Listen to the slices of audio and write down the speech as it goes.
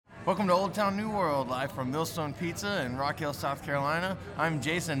Welcome to Old Town New World, live from Millstone Pizza in Rock Hill, South Carolina. I'm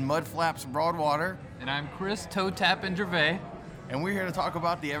Jason Mudflaps Broadwater. And I'm Chris Toe Tap and Gervais. And we're here to talk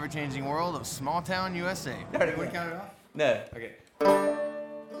about the ever-changing world of small town USA. Ready? Want to count it off? No. Okay.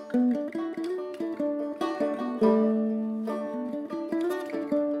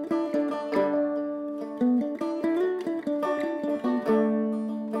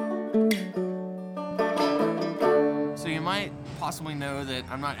 So you might possibly know that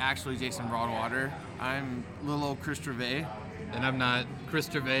I'm not actually Jason Broadwater. I'm little old Chris Gervais. And I'm not Chris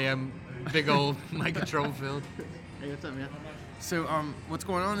Gervais, I'm big old Mike Trollfield. Hey, what's up, man? So, what's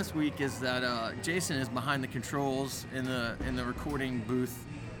going on this week is that Jason is behind the controls in the recording booth.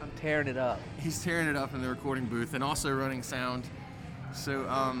 I'm tearing it up. He's tearing it up in the recording booth and also running sound. So,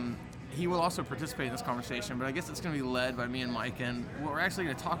 he will also participate in this conversation, but I guess it's going to be led by me and Mike. And what we're actually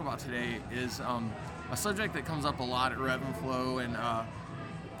going to talk about today is a subject that comes up a lot at Rev and Flow and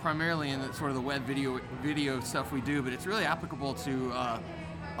primarily in the, sort of the web video stuff we do, but it's really applicable to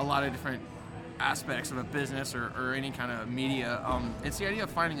a lot of different aspects of a business or any kind of media. It's the idea of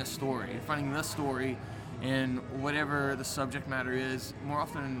finding the story, and whatever the subject matter is. More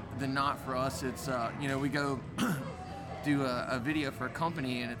often than not for us, it's we go do a video for a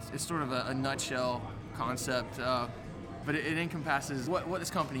company, and it's sort of a nutshell concept, but it encompasses what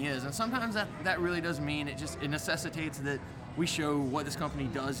this company is, and sometimes that really does mean it necessitates that we show what this company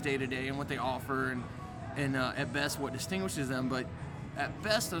does day to day and what they offer, and at best what distinguishes them. But at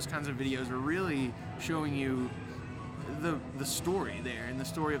best, those kinds of videos are really showing you the story there, and the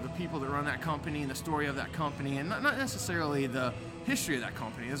story of the people that run that company, and the story of that company, and not necessarily the history of that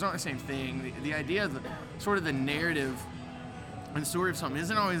company. Those aren't the same thing. The idea of sort of the narrative and story of something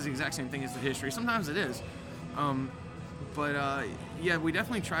isn't always the exact same thing as the history. Sometimes it is. But we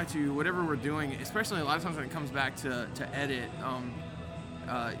definitely try to, whatever we're doing, especially a lot of times when it comes back to edit,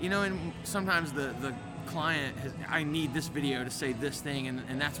 and sometimes the client I need this video to say this thing,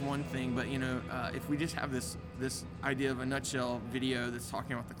 and that's one thing, but if we just have this idea of a nutshell video that's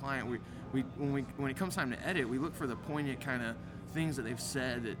talking about the client, when it comes time to edit, we look for the poignant kind of things that they've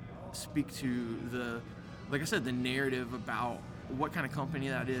said that speak to like I said, the narrative about what kind of company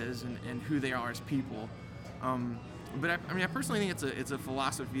that is and who they are as people. But I personally think it's a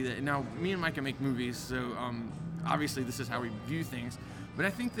philosophy that, now me and Mike can make movies, so obviously this is how we view things. But I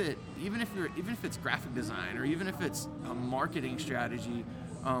think that even if it's graphic design, or even if it's a marketing strategy,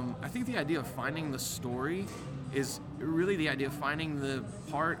 I think the idea of finding the story is really the idea of finding the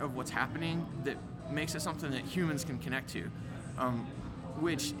part of what's happening that makes it something that humans can connect to.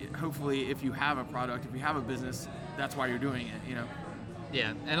 Which hopefully, if you have a product, if you have a business, that's why you're doing it.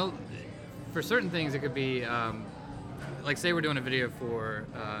 Yeah, and for certain things it could be, like say we're doing a video for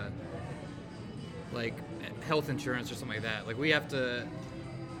like health insurance or something like that. Like we have to,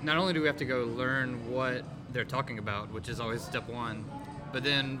 not only do we have to go learn what they're talking about, which is always step one, but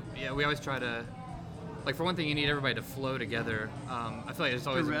then we always try to, like for one thing, you need everybody to flow together. I feel like it's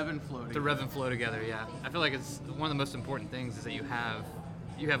always to rev and flow together. Yeah, I feel like it's one of the most important things is that you have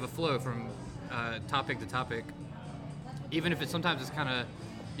a flow from topic to topic, even if sometimes it's kind of,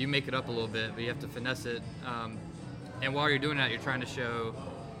 you make it up a little bit, but you have to finesse it. And while you're doing that, you're trying to show,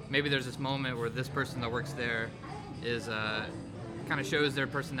 maybe there's this moment where this person that works there is kind of shows their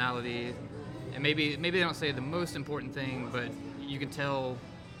personality, and maybe they don't say the most important thing, but you can tell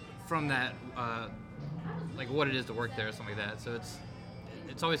from that like what it is to work there or something like that. So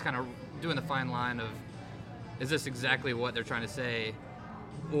it's always kind of doing the fine line of, is this exactly what they're trying to say,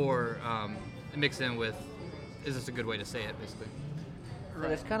 or mix in with, is this a good way to say it, basically. So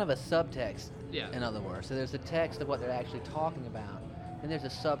there's kind of a subtext, Yeah. in other words. So there's a text of what they're actually talking about, and there's a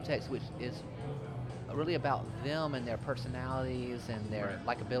subtext which is really about them and their personalities and their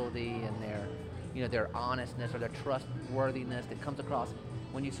likability and their honestness or their trustworthiness that comes across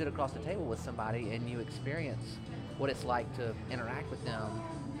when you sit across the table with somebody and you experience what it's like to interact with them,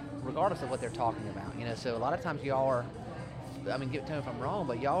 regardless of what they're talking about. So a lot of times y'all are, tell me if I'm wrong,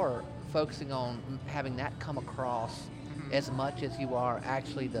 but y'all are focusing on having that come across as much as you are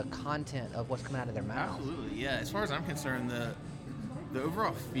actually the content of what's coming out of their mouth. Absolutely, yeah. As far as I'm concerned, the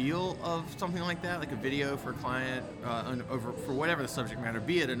overall feel of something like that, like a video for a client, for whatever the subject matter,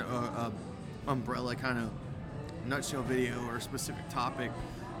 be it an umbrella kind of nutshell video or a specific topic,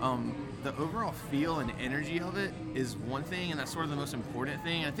 the overall feel and energy of it is one thing, and that's sort of the most important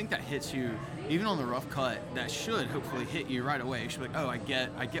thing. I think that hits you, even on the rough cut, that should hopefully hit you right away. You should be like, oh, I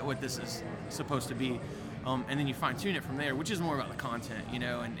get what this is supposed to be. And then you fine tune it from there, which is more about the content,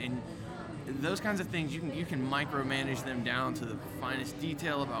 and those kinds of things, you can micromanage them down to the finest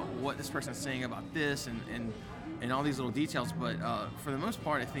detail about what this person's saying about this, and and all these little details. But for the most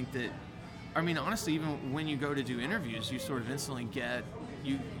part, I think that, I mean, honestly, even when you go to do interviews, you sort of instantly get,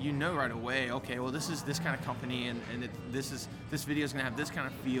 you know right away, okay, well, this is this kind of company, and this video is gonna have this kind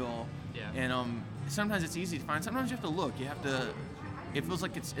of feel. Yeah. And sometimes it's easy to find. Sometimes you have to look. You have to. It feels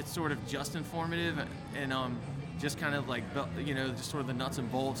like it's sort of just informative, and just kind of like, you know, just sort of the nuts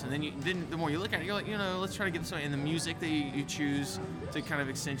and bolts. And then the more you look at it, you're like, you know, let's try to get this way. And the music that you choose to kind of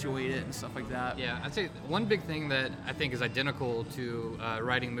accentuate it and stuff like that. Yeah, I'd say one big thing that I think is identical to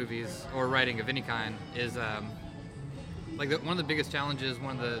writing movies or writing of any kind is one of the biggest challenges.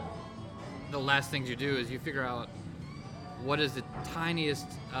 One of the last things you do is you figure out what is the tiniest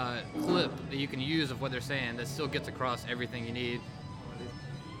clip that you can use of what they're saying that still gets across everything you need.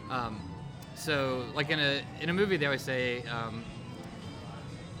 So, like in a movie, they always say,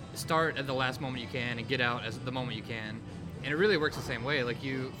 start at the last moment you can and get out as the moment you can. And it really works the same way. Like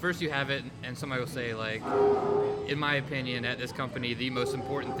first you have it, and somebody will say, like, in my opinion, at this company, the most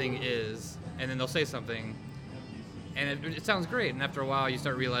important thing is, and then they'll say something, and it sounds great. And after a while, you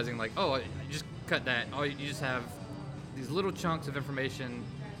start realizing, like, oh, you just cut that. Oh, you just have these little chunks of information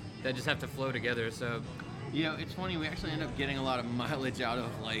that just have to flow together. So, you know, it's funny. We actually end up getting a lot of mileage out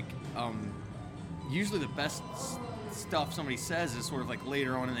of like. Usually the best stuff somebody says is sort of like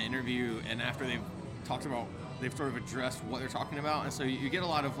later on in the interview and after they've sort of addressed what they're talking about, and so you get a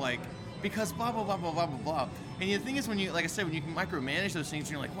lot of like, because blah blah blah blah blah blah blah. And the thing is, when you, like I said, when you can micromanage those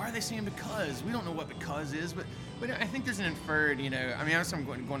things, you're like, why are they saying because? We don't know what because is, but I think there's an inferred, you know, I mean, I'm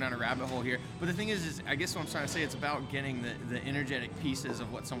going down a rabbit hole here, but the thing is I guess what I'm trying to say, it's about getting the energetic pieces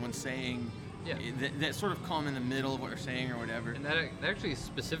of what someone's saying. Yeah. That sort of come in the middle of what they're saying or whatever. And that actually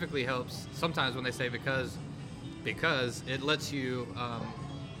specifically helps sometimes when they say because it lets you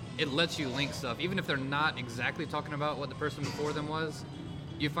link stuff, even if they're not exactly talking about what the person before them was.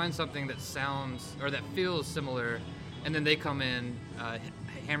 You find something that sounds or that feels similar, and then they come in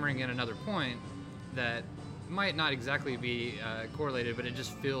hammering in another point that might not exactly be correlated, but it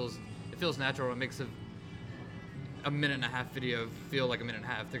just feels natural. It makes a minute and a half video feel like a minute and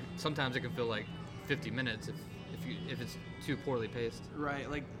a half. Sometimes it can feel like 50 minutes if it's too poorly paced. Right,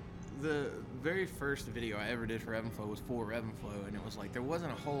 like the very first video I ever did for Evanflow was for Evanflow, and it was like there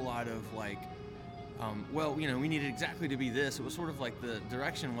wasn't a whole lot of like, well, you know, we needed exactly to be this. It was sort of like the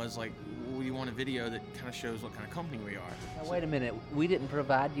direction was like, we want a video that kind of shows what kind of company we are. Now, wait a minute, we didn't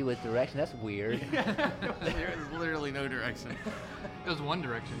provide you with direction. That's weird. There was literally no direction. It was One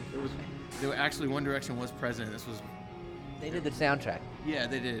Direction. Actually, One Direction was present. They did the soundtrack. Yeah,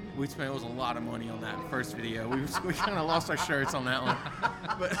 they did. We spent a lot of money on that first video. We kind of lost our shirts on that one,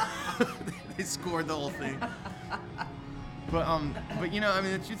 but they scored the whole thing. But you know, I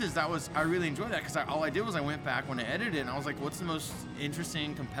mean, the truth is I really enjoyed that because all I did was I went back when I edited it and I was like, what's the most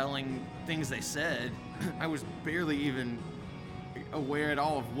interesting, compelling things they said? I was barely even aware at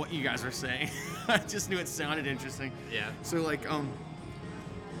all of what you guys were saying. I just knew it sounded interesting. Yeah. So like,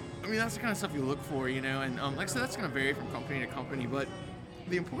 I mean, that's the kind of stuff you look for, you know, and like I said, that's going to vary from company to company, but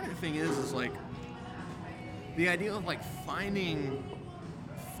the important thing is like the idea of like finding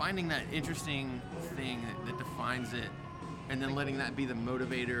that interesting thing that defines it, and then letting that be the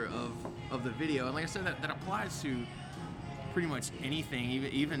motivator of the video. And like I said, that applies to pretty much anything,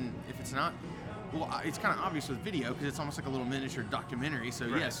 even if it's not. Well, it's kind of obvious with video because it's almost like a little miniature documentary. So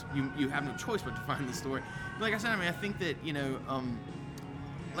right. Yes, you have no choice but to find the story. But like I said, I mean, I think that, you know,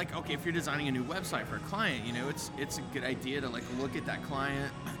 like, okay, if you're designing a new website for a client, you know, it's a good idea to like look at that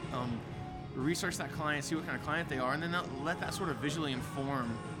client, research that client, see what kind of client they are, and then let that sort of visually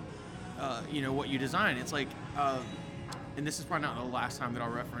inform, you know, what you design. It's like, and this is probably not the last time that I'll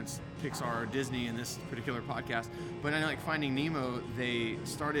reference Pixar or Disney in this particular podcast, but I know, like Finding Nemo, they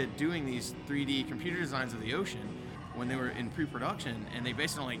started doing these 3D computer designs of the ocean when they were in pre-production, and they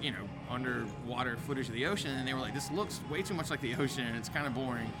based it on like, you know, underwater footage of the ocean, and they were like, this looks way too much like the ocean and it's kind of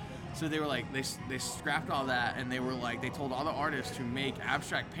boring. So they were like, they scrapped all that, and they were like, they told all the artists to make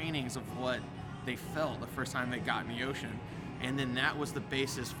abstract paintings of what they felt the first time they got in the ocean, and then that was the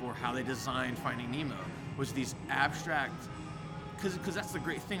basis for how they designed Finding Nemo, was these abstract, because that's the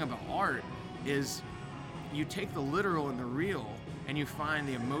great thing about art, is you take the literal and the real and you find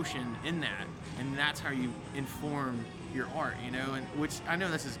the emotion in that, and that's how you inform your art, you know. And which I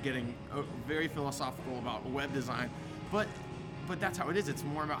know this is getting very philosophical about web design, but that's how it is. It's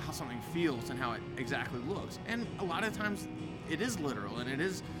more about how something feels and how it exactly looks, and a lot of times it is literal and it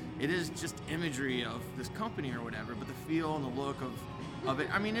is just imagery of this company or whatever, but the feel and the look of it.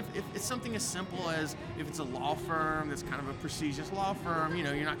 I mean, if it's something as simple as if it's a law firm that's kind of a prestigious law firm, you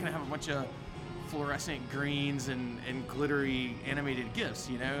know, you're not going to have a bunch of fluorescent greens and glittery animated GIFs,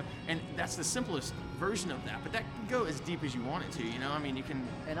 you know, and that's the simplest version of that, but that can go as deep as you want it to, you know? I mean, you can...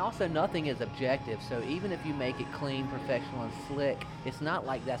 And also, nothing is objective, so even if you make it clean, professional, and slick, it's not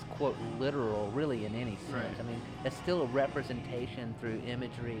like that's, quote, literal, really, in any sense. Right. I mean, it's still a representation through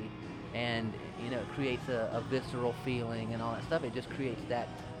imagery, and, you know, it creates a visceral feeling and all that stuff. It just creates that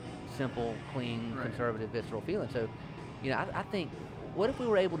simple, clean, Right. conservative, visceral feeling. So, you know, I think, what if we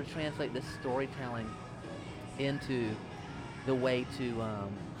were able to translate this storytelling into the way to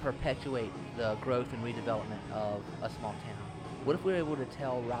perpetuate the growth and redevelopment of a small town? What if we were able to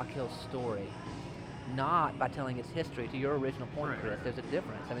tell Rock Hill's story not by telling its history? To your original point, Right, Chris, right. there's a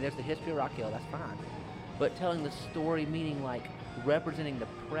difference. I mean, there's the history of Rock Hill, that's fine. But telling the story, meaning like representing the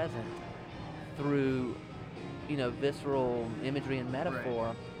present through, you know, visceral imagery and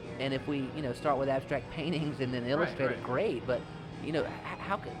metaphor. And if we, you know, start with abstract paintings and then illustrate right. it, great. But, you know,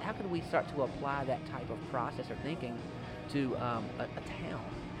 how could we start to apply that type of process or thinking to a town?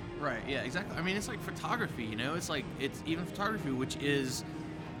 Right, yeah, exactly. I mean, it's like photography, you know? It's like, it's even photography, which is,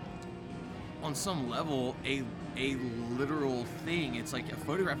 on some level, a literal thing. It's like a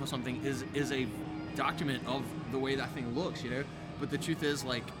photograph of something is a document of the way that thing looks, you know? But the truth is,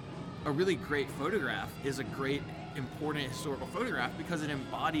 like, a really great photograph is a great, important historical photograph because it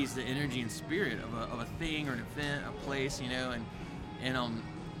embodies the energy and spirit of a thing or an event, a place, you know? And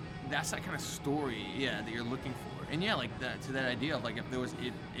that's that kind of story, yeah, that you're looking for. And yeah, like that, to that idea of like if there was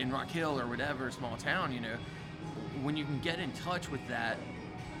in Rock Hill or whatever small town, you know, when you can get in touch with that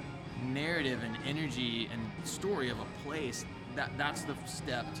narrative and energy and story of a place, that's the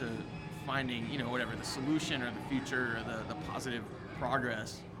step to finding, you know, whatever the solution or the future or the positive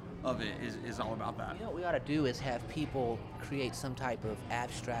progress of it is all about that. You know what we ought to do is have people create some type of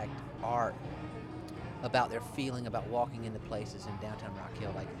abstract art about their feeling about walking into places in downtown Rock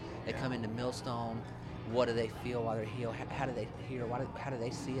Hill. Like they come into Millstone, what do they feel while they're here? How do they hear? How do they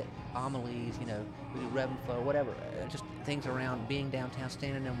see it? Homilies, you know, we do Reverend Flow, whatever. Just things around being downtown,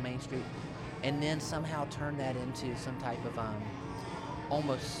 standing on Main Street, and then somehow turn that into some type of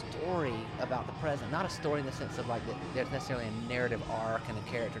almost story about the present. Not a story in the sense of like that there's necessarily a narrative arc and a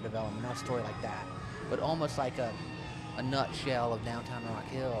character development, not a story like that, but almost like a nutshell of downtown Rock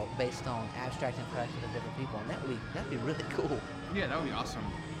Hill based on abstract impressions of different people, and that'd be really cool. Yeah, that would be awesome.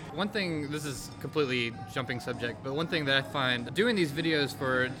 One thing, this is completely jumping subject, but one thing that I find doing these videos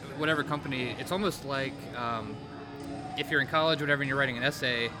for whatever company, it's almost like if you're in college or whatever and you're writing an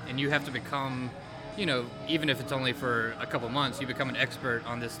essay and you have to become, you know, even if it's only for a couple months, you become an expert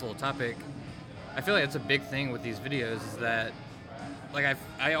on this little topic. I feel like that's a big thing with these videos is that, like,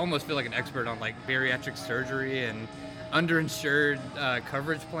 I almost feel like an expert on, like, bariatric surgery and underinsured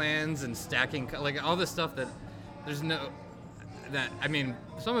coverage plans and stacking, like, all this stuff that there's no, that, I mean,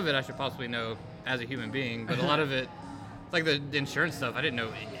 some of it I should possibly know as a human being, but a lot of it, like the insurance stuff, I didn't know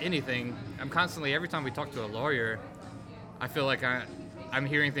anything. I'm constantly, every time we talk to a lawyer, I feel like I'm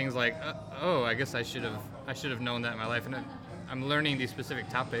hearing things like, oh, I guess I should have known that in my life, and I'm learning these specific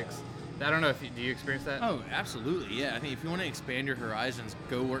topics. I don't know if do you experience that? Oh, absolutely, yeah. I think if you want to expand your horizons,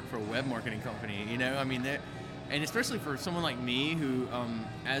 go work for a web marketing company. You know, I mean, and especially for someone like me who,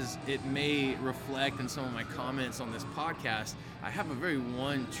 as it may reflect in some of my comments on this podcast, I have a very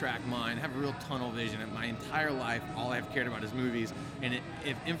one-track mind. I have a real tunnel vision. In my entire life, all I've cared about is movies. And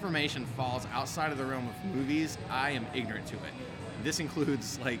if information falls outside of the realm of movies, I am ignorant to it. This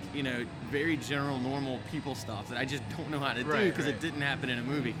includes, like, you know, very general, normal people stuff that I just don't know how to do because it didn't happen in a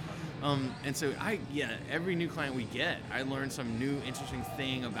movie. And so every new client we get, I learn some new interesting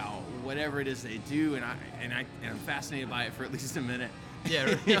thing about whatever it is they do, and I'm fascinated by it for at least a minute.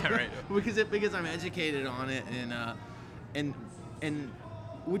 Yeah, right. because I'm educated on it, and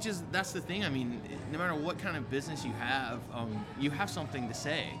which is, that's the thing. I mean, no matter what kind of business you have something to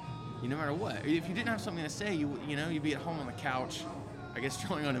say. No matter what. If you didn't have something to say, you'd be at home on the couch, I guess,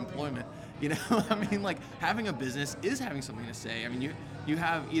 drawing unemployment. You know, I mean, like, having a business is having something to say. I mean, you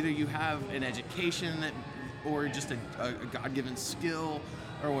have an education or just a God-given skill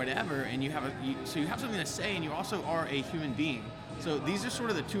or whatever, and you have something to say, and you also are a human being. So these are sort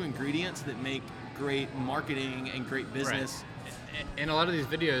of the two ingredients that make great marketing and great business. Right. In a lot of these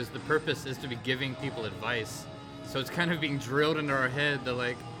videos, the purpose is to be giving people advice. So it's kind of being drilled into our head that,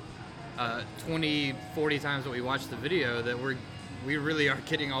 like, 20, 40 times that we watch the video that we really are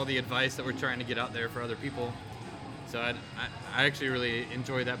getting all the advice that we're trying to get out there for other people. So I actually really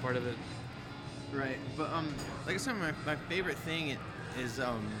enjoy that part of it. Right, but like I said, my favorite thing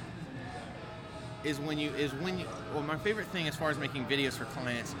my favorite thing as far as making videos for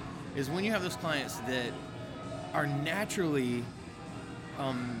clients is when you have those clients that are naturally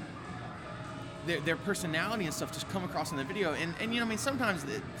their personality and stuff just come across in the video. And I mean, sometimes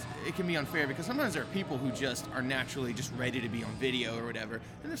it can be unfair because sometimes there are people who just are naturally just ready to be on video or whatever,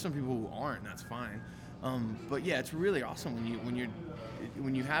 and there's some people who aren't, and that's fine. But yeah, it's really awesome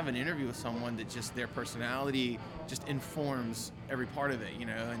when you have an interview with someone that just their personality just informs every part of it,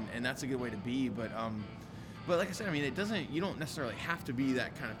 and that's a good way to be. But like I said, I mean, you don't necessarily have to be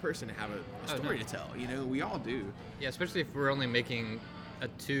that kind of person to have a story to tell. We all do. Yeah, especially if we're only making a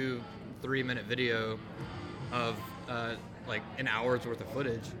 2-3 minute video of like an hour's worth of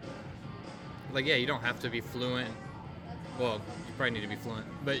footage. Like, yeah, you don't have to be fluent. Well, you probably need to be fluent,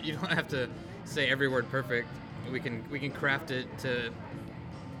 but you don't have to say every word perfect. We can craft it to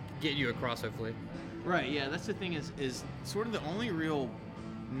get you across, hopefully. Right. Yeah, that's the thing is sort of the only real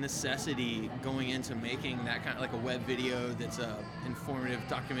necessity going into making that kind of like a web video that's a informative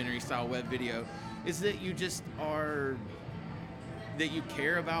documentary style web video is that you just are that you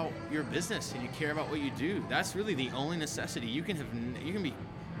care about your business and you care about what you do. That's really the only necessity. You can be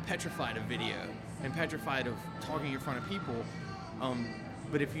petrified of video and petrified of talking in front of people,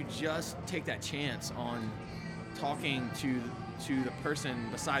 but if you just take that chance on talking to the person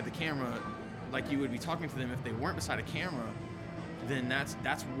beside the camera like you would be talking to them if they weren't beside a camera, then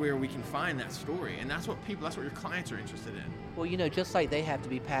that's where we can find that story, and that's what your clients are interested in. Well, just like they have to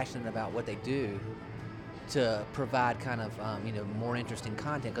be passionate about what they do to provide kind of more interesting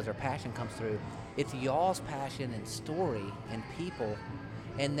content because their passion comes through. It's y'all's passion and story and people,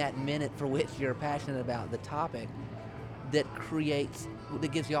 and that minute for which you're passionate about the topic that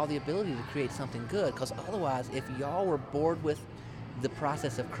gives y'all the ability to create something good. Because otherwise, if y'all were bored with the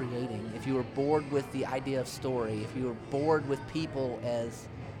process of creating, if you were bored with the idea of story, if you were bored with people as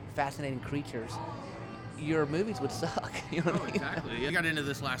fascinating creatures, your movies would suck. You know what I mean? Exactly. I got into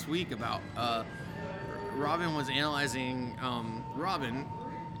this last week about Robin was analyzing Robin,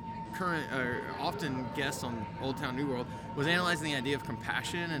 current often guest on Old Town New World, was analyzing the idea of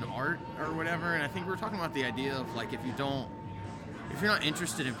compassion and art or whatever, and I think we were talking about the idea of like if you're not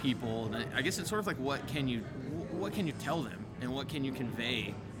interested in people, then I guess it's sort of like what can you tell them and what can you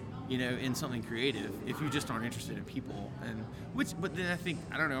convey, in something creative if you just aren't interested in people. But then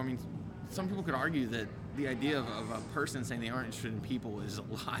I don't know, I mean, some people could argue that the idea of a person saying they aren't interested in people is a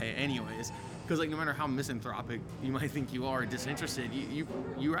lie anyways, because like no matter how misanthropic you might think you are disinterested,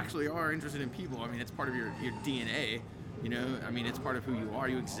 you actually are interested in people. I mean, it's part of your DNA, I mean, it's part of who you are.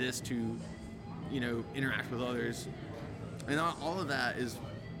 You exist to interact with others, and all of that is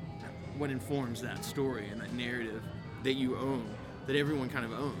what informs that story and that narrative that you own, that everyone kind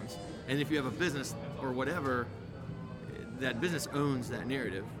of owns. And if you have a business or whatever, that business owns that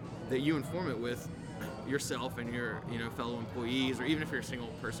narrative that you inform it with yourself and your fellow employees, or even if you're a single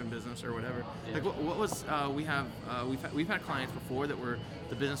person business or whatever. Yeah. Like what was we've had clients before that were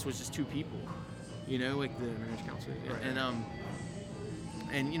the business was just two people, like the marriage counselor, right.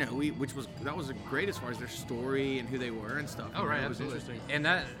 And that was great as far as their story and who they were and stuff. Oh, right, it was absolutely. interesting. And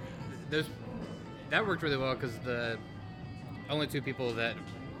that worked really well because the only two people that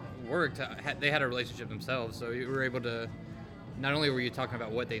worked, they had a relationship themselves, so you were able to, not only were you talking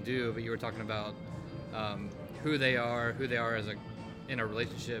about what they do, but you were talking about who they are in a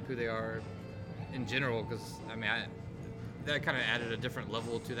relationship, who they are in general, because I mean that kind of added a different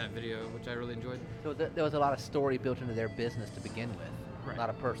level to that video, which I really enjoyed. So there was a lot of story built into their business to begin with. Right. A lot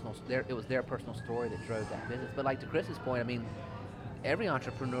of it was their personal story that drove that business. But like to Chris's point, I mean, every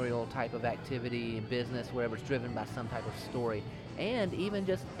entrepreneurial type of activity, business, wherever, it's driven by some type of story. And even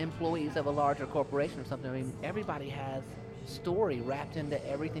just employees of a larger corporation or something, I mean, everybody has story wrapped into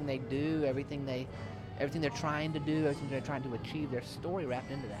everything they do, everything they're trying to do, everything they're trying to achieve, there's story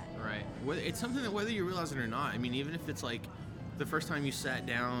wrapped into that. Right. It's something that whether you realize it or not, I mean, even if it's like the first time you sat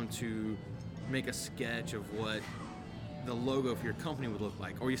down to make a sketch of what the logo for your company would look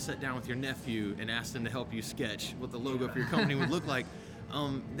like, or you sat down with your nephew and asked him to help you sketch what the logo for your company would look like,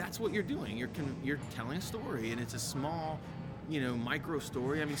 that's what you're doing. You're telling a story, and it's a small, micro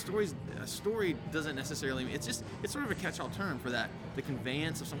story. I mean, a story doesn't necessarily, it's sort of a catch-all term for that, the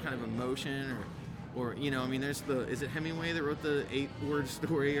conveyance of some kind of emotion, or I mean, is it Hemingway that wrote the 8-word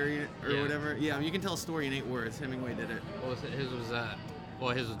story or whatever? Yeah, I mean, you can tell a story in 8 words. Hemingway did it. What was it? His was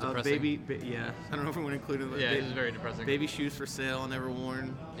depressing. Yeah. I don't know if we want to include it. Yeah, it was very depressing. Baby shoes for sale, never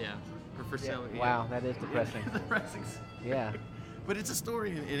worn. Yeah. Or for sale. Yeah. Wow, that is depressing. Depressing. Yeah. But it's a story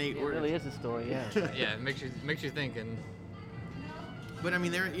in 8 words. It really is a story, yeah. Yeah, it makes you think. And but I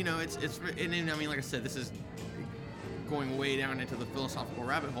mean, and I mean, like I said, this is going way down into the philosophical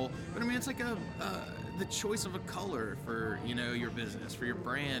rabbit hole. But I mean, it's like the choice of a color for, you know, your business, for your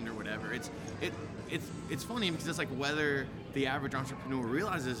brand or whatever. It's funny because it's like whether the average entrepreneur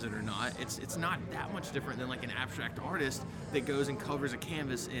realizes it or not, it's not that much different than like an abstract artist that goes and covers a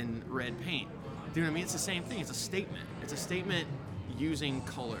canvas in red paint. Do you know what I mean? It's the same thing. It's a statement. It's a statement using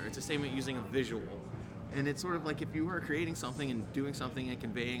color. It's a statement using a visual. And it's sort of like if you were creating something and doing something and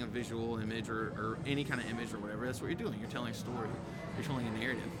conveying a visual image or any kind of image or whatever, that's what you're doing. You're telling a story. You're telling a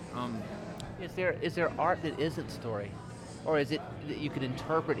narrative. Is there art that isn't story? Or is it that you could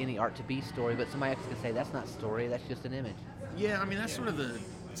interpret any art to be story, but somebody else can say that's not story, that's just an image? Yeah, I mean, that's sort of the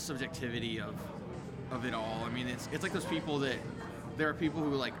subjectivity of it all. I mean, it's like those people that, there are people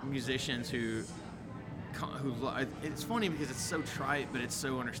who like musicians who it's funny because it's so trite, but it's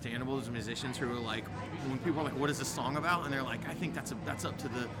so understandable. There's musicians who are like, when people are like, what is this song about? And they're like, I think that's up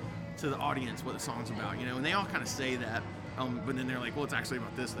to the audience what the song's about, you know, and they all kind of say that, but then they're like, well, it's actually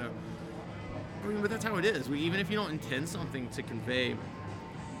about this though. I mean, but that's how it is. Even if you don't intend something to convey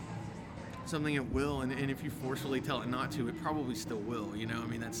something, it will, and if you forcefully tell it not to, it probably still will, you know. I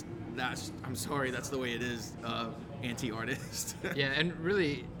mean, that's I'm sorry, that's the way it is, anti-artist. Yeah, and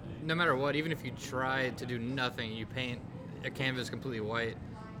really, no matter what, even if you try to do nothing, you paint a canvas completely white,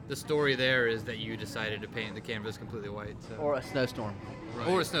 the story there is that you decided to paint the canvas completely white. So. Or a snowstorm. Right.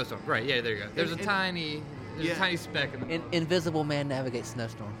 Or a snowstorm. Right, yeah, there you go. There's a tiny speck in the Invisible Man navigates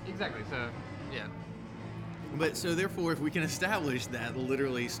snowstorm. Exactly, so, yeah. But so therefore, if we can establish that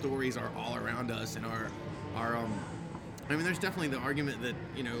literally stories are all around us and our I mean, there's definitely the argument that,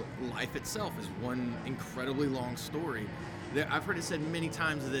 you know, life itself is one incredibly long story. I've heard it said many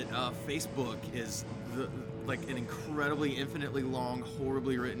times that Facebook is like an incredibly, infinitely long,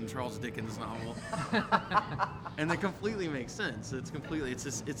 horribly written Charles Dickens novel, and that completely makes sense.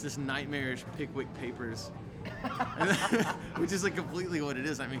 It's this nightmarish Pickwick Papers, which is like completely what it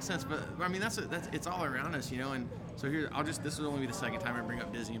is. That makes sense. But I mean, that's it's all around us, you know. And so here, this will only be the second time I bring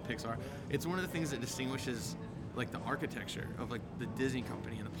up Disney and Pixar. It's one of the things that distinguishes like the architecture of like the Disney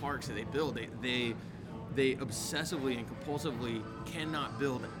company and the parks that they build. They obsessively and compulsively cannot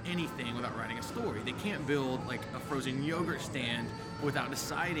build anything without writing a story. They can't build like a frozen yogurt stand without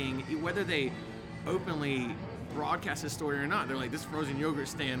deciding whether they openly broadcast this story or not. They're like, this frozen yogurt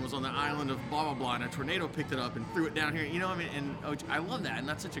stand was on the island of blah blah blah, and a tornado picked it up and threw it down here. You know what I mean? And I love that, and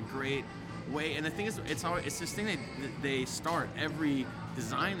that's such a great way. And the thing is, it's this thing they start every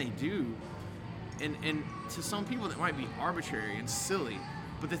design they do, and to some people that might be arbitrary and silly,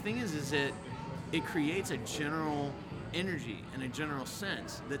 but the thing is that it creates a general energy and a general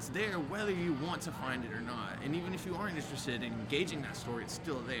sense that's there whether you want to find it or not. And even if you aren't interested in engaging that story, it's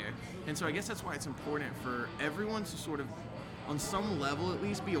still there. And so I guess that's why it's important for everyone to sort of, on some level at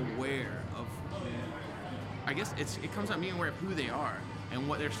least, be aware of, I guess it comes out being aware of who they are and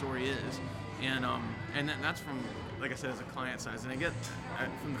what their story is. And that's from, like I said, as a client side. And I get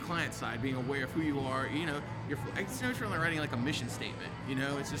from the client side, being aware of who you are, you know, it's no trouble writing like a mission statement, you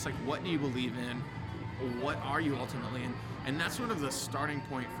know, it's just like, what do you believe in? What are you ultimately? And that's sort of the starting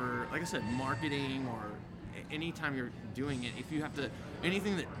point for, like I said, marketing or anytime you're doing it. If you have to,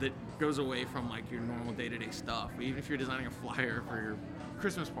 anything that goes away from like your normal day-to-day stuff, even if you're designing a flyer for your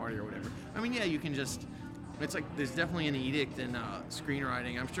Christmas party or whatever. I mean, yeah, you can just, it's like, there's definitely an edict in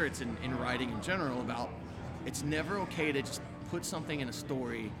screenwriting. I'm sure it's in writing in general about, it's never okay to just put something in a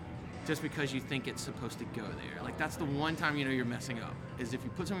story just because you think it's supposed to go there. Like, that's the one time, you know, you're messing up, is if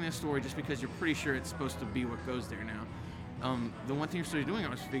you put something in a story just because you're pretty sure it's supposed to be what goes there now. The one thing you're supposed to be doing, I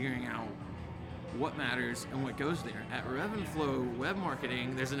was figuring out what matters and what goes there. At Rev and Flow Web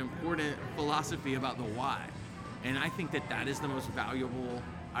Marketing, there's an important philosophy about the why. And I think that is the most valuable.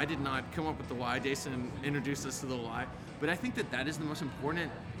 I did not come up with the why. Jason introduced us to the why. But I think that is the most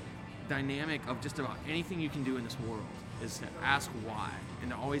important dynamic of just about anything you can do in this world, is to ask why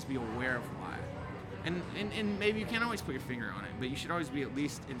and to always be aware of why. And maybe you can't always put your finger on it, but you should always be at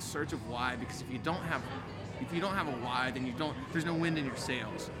least in search of why, because if you don't have a why, then there's no wind in your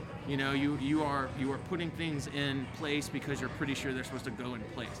sails. You know, you are putting things in place because you're pretty sure they're supposed to go in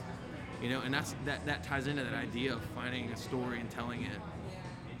place. You know, and that ties into that idea of finding a story and telling it.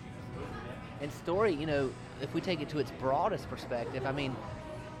 And story, you know, if we take it to its broadest perspective, I mean,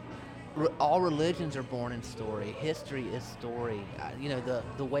 all religions are born in story. History is story. You know,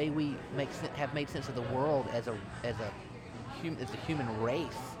 the way we have made sense of the world as a human race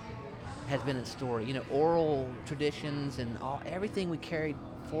has been in story. You know, oral traditions and everything we carried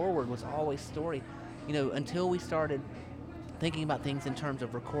forward was always story. You know, until we started thinking about things in terms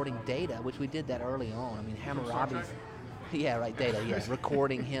of recording data, which we did that early on. I mean, Hammurabi's, yeah, right, data, yeah,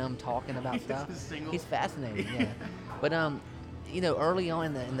 recording him talking about stuff. He's fascinating, yeah. But early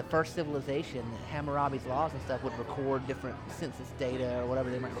on in the first civilization, Hammurabi's laws and stuff would record different census data or whatever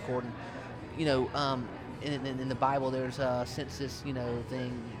they might record. And, in the Bible, there's a census,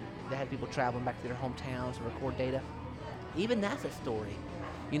 thing that had people traveling back to their hometowns to record data. Even that's a story.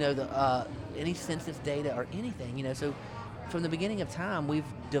 Any census data or anything, so from the beginning of time, we've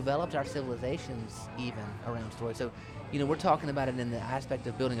developed our civilizations even around stories. So, we're talking about it in the aspect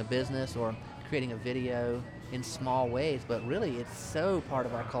of building a business or creating a video in small ways, but really it's so part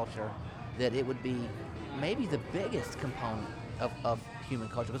of our culture that it would be maybe the biggest component of human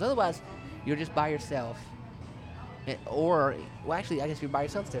culture. Because otherwise, you're just by yourself. Actually, I guess if you're by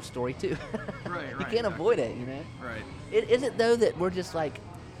yourself, it's their story too. Right. You can't avoid it, Right. Is it though that we're just like,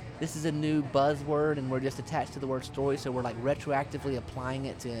 this is a new buzzword and we're just attached to the word story, so we're like retroactively applying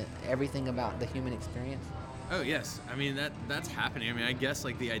it to everything about the human experience? Oh yes, I mean that's happening. I mean, I guess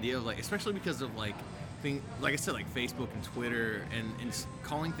like the idea of like, especially because of like I said, like Facebook and Twitter and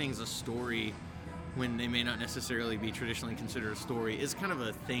calling things a story when they may not necessarily be traditionally considered a story is kind of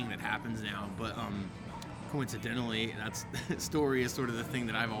a thing that happens now. But coincidentally, that's story is sort of the thing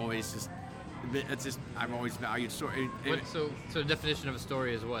that I've always I've always valued story. So the definition of a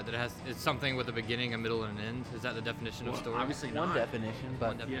story is what? That it's something with a beginning, a middle, and an end. Is that the definition of story? Obviously not. One definition,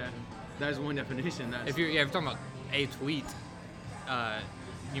 but Yeah, that is one definition. If you're talking about a tweet,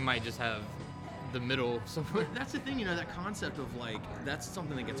 you might just have the middle somewhere. But that's the thing, that concept of like, that's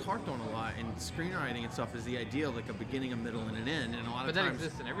something that gets harped on a lot in screenwriting and stuff, is the idea of like a beginning, a middle, and an end. And a lot of times That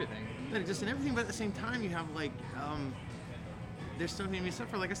exists in everything. That exists in everything, but at the same time, you have like, there's something to be said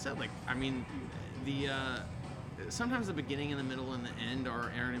for, like I said, like, I mean, sometimes the beginning and the middle and the end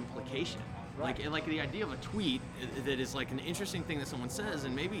are an implication. Right. Like the idea of a tweet that is like an interesting thing that someone says,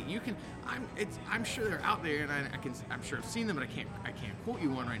 and maybe you can. I'm sure they're out there, and I'm sure I've seen them, but I can't quote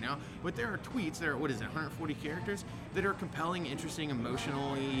you one right now. But there are tweets. There are 140 characters that are compelling, interesting,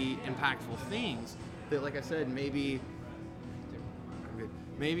 emotionally impactful things that, like I said, maybe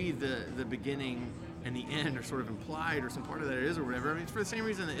the beginning and the end are sort of implied, or some part of that is, or whatever. I mean, it's for the same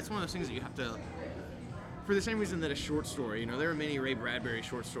reason that it's one of those things that you have to. For the same reason that a short story, there are many Ray Bradbury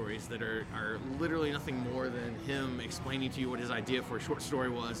short stories that are literally nothing more than him explaining to you what his idea for a short story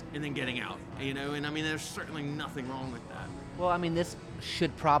was and then getting out, and I mean, there's certainly nothing wrong with that. Well, I mean, this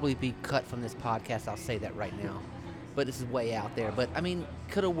should probably be cut from this podcast. I'll say that right now. But this is way out there. But, I mean,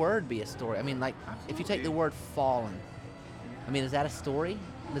 could a word be a story? I mean, like, if you take the word fallen, I mean, is that a story?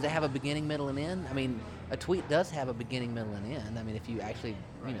 Does it have a beginning, middle, and end? I mean, a tweet does have a beginning, middle, and end. I mean, if you actually,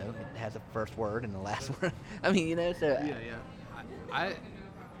 it has a first word and a last word. I mean, so... Yeah.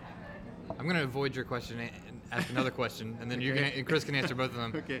 I'm going to avoid your question and ask another question, and then Chris can answer both of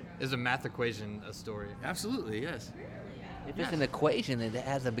them. Okay. Is a math equation a story? Absolutely, yes. If it's an equation, it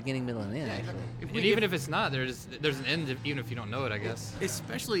has a beginning, middle, and end, actually. Even if it's not, there's an end, even if you don't know it, I guess.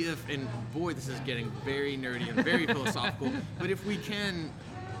 Especially if, and boy, this is getting very nerdy and very philosophical, but if we can,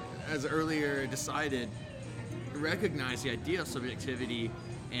 as earlier decided, recognize the idea of subjectivity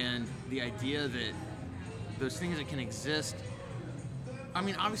and the idea that those things that can exist. I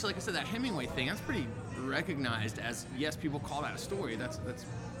mean, obviously, like I said, that Hemingway thing, that's pretty recognized as, yes, people call that a story. That's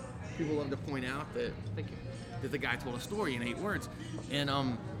people love to point out that the guy told a story in 8 words. And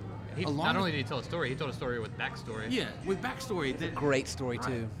not only did he tell a story, he told a story with backstory. Yeah, with backstory. Great story,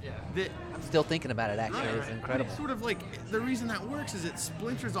 too. Yeah. I'm still thinking about it, actually. It's incredible. It's sort of like, the reason that works is it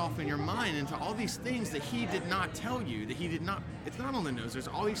splinters off in your mind into all these things that he did not tell you, that he did not, it's not on the nose, there's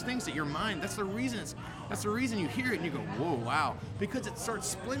all these things that your mind, that's the reason you hear it and you go, whoa, wow, because it starts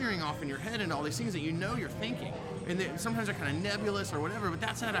splintering off in your head into all these things that you're thinking. And sometimes they're kind of nebulous or whatever, but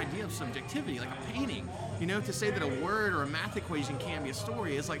that's that idea of subjectivity, like a painting. To say that a word or a math equation can't be a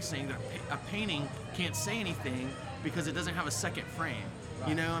story is like saying that a painting can't say anything because it doesn't have a second frame.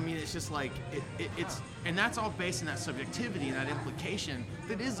 Right. I mean, it's just like, it's, and that's all based on that subjectivity and that implication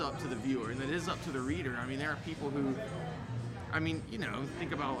that is up to the viewer and that is up to the reader. I mean, there are people who, I mean,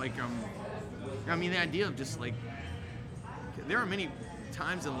 think about like, I mean, the idea of just like, there are many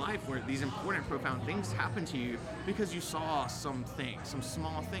times in life where these important, profound things happen to you because you saw some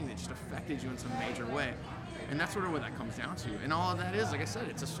small thing that just affected you in some major way. And that's sort of what that comes down to. And all of that is, like I said,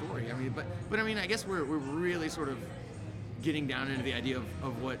 it's a story. I mean, but I mean, I guess we're really sort of getting down into the idea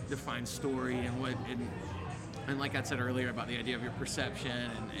of what defines story and like I said earlier about the idea of your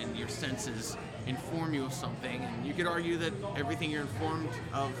perception and your senses inform you of something. And you could argue that everything you're informed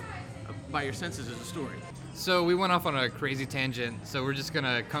of by your senses is a story. So we went off on a crazy tangent, so we're just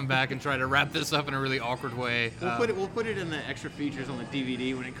gonna come back and try to wrap this up in a really awkward way. We'll put it in the extra features on the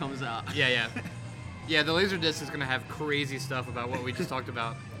DVD when it comes out. Yeah. The Laserdisc is gonna have crazy stuff about what we just talked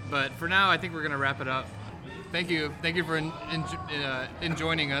about. But for now, I think we're gonna wrap it up. Thank you for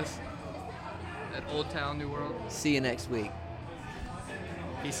joining us at Old Town New World. See you next week.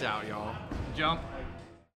 Peace out, y'all. Jump.